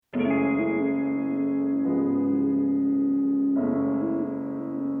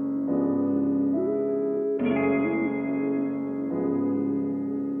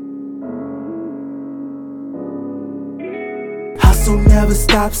never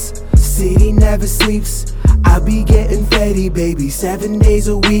stops, city never sleeps. I be getting fetty, baby, 7 days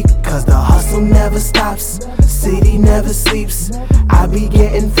a week. Cause the hustle never stops, city never sleeps. I be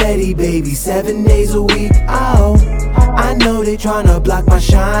getting fetty, baby, 7 days a week. Oh, I know they tryna block my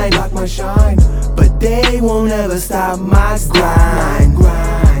shine, but they won't ever stop my grind.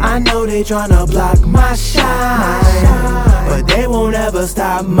 I know they tryna block my shine, but they won't ever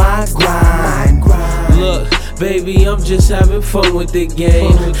stop my grind. Look, baby, I'm just having fun with the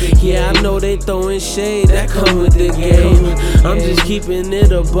game. Yeah, I know they throwing shade, that come with the game. I'm just keeping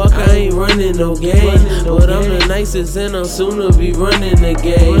it a buck, I ain't running no game. But I'm the nicest and I'm soon to be running the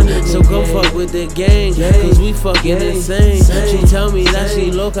game. So come fuck with the gang, cause we fucking insane. She tell me that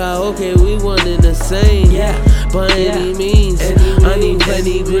she loca, okay, we one in the same. By any means, I need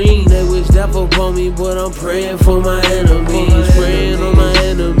plenty green. They wish death upon me, but I'm praying for my enemies. Praying on my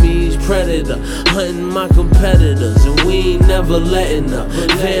enemies, predator, hunting my competitors, and we ain't never letting up.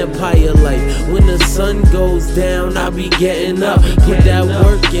 Vampire life, when the sun goes down, I be getting up. Put that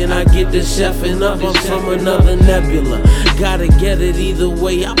work in, I get the chefing up. I'm from another nebula, gotta get it either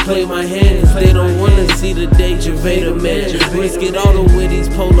way. I play my hand, cause they don't wanna see the day Javae the man. Risk it all with these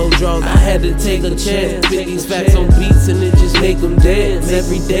polo draws, I had to take a chance. Spit these facts on beats and it just make them dance.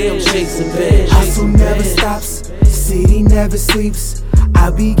 Every day I'm chasing bands. Hustle never stops, city never sleeps. I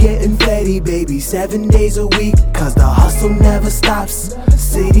be getting fetty, baby, 7 days a week. Cause the hustle never stops,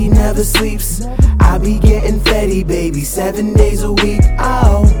 city never sleeps. I be getting fetty, baby, 7 days a week.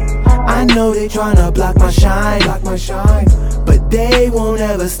 Oh, I know they tryna block my shine, but they won't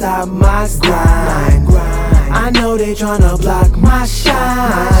ever stop my grind. I know they tryna block my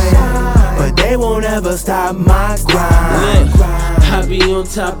shine, but they won't ever stop my grind. Look, I be on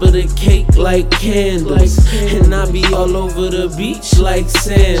top of the cake like candles, and I be all over the beach like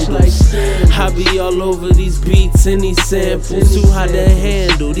sandals. I be all over these beats and these samples, too hot to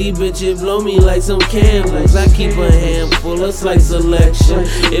handle. These bitches blow me like some candles. I keep a handful of like selection.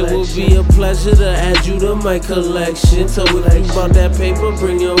 It will be a pleasure to add you to my collection. So if you bought that paper,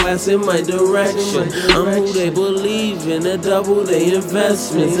 bring your ass in my direction. I'm who they believe in, a double they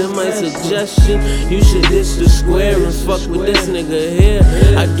investments. And my suggestion, you should ditch the square and fuck with this nigga here.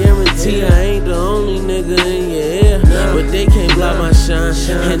 I guarantee I ain't the only nigga in your ear, but they can't block my shine,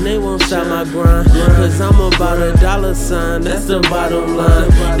 and they won't stop my grind. Cause I'm about $, that's the bottom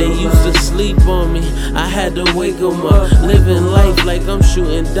line. They used to sleep on me, I had to wake them up. Living life like I'm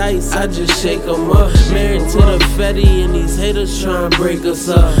shooting dice, I just shake them up. Married to the fetty and these haters trying to break us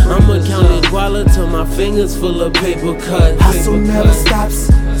up. I'ma count it guala till my fingers full of paper cuts. Hustle never stops,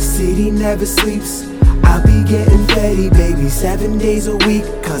 city never sleeps. I be getting fetty, baby, 7 days a week.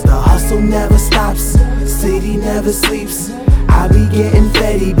 Cause the hustle never stops, city never sleeps. I be getting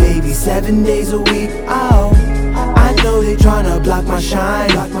fetty, baby, 7 days a week. Oh, I know they tryna block my shine,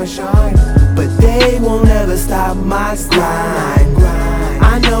 but they won't ever stop my grind.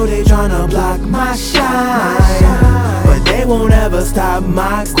 I know they tryna block my shine, but they won't ever stop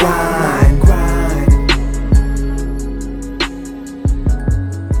my grind.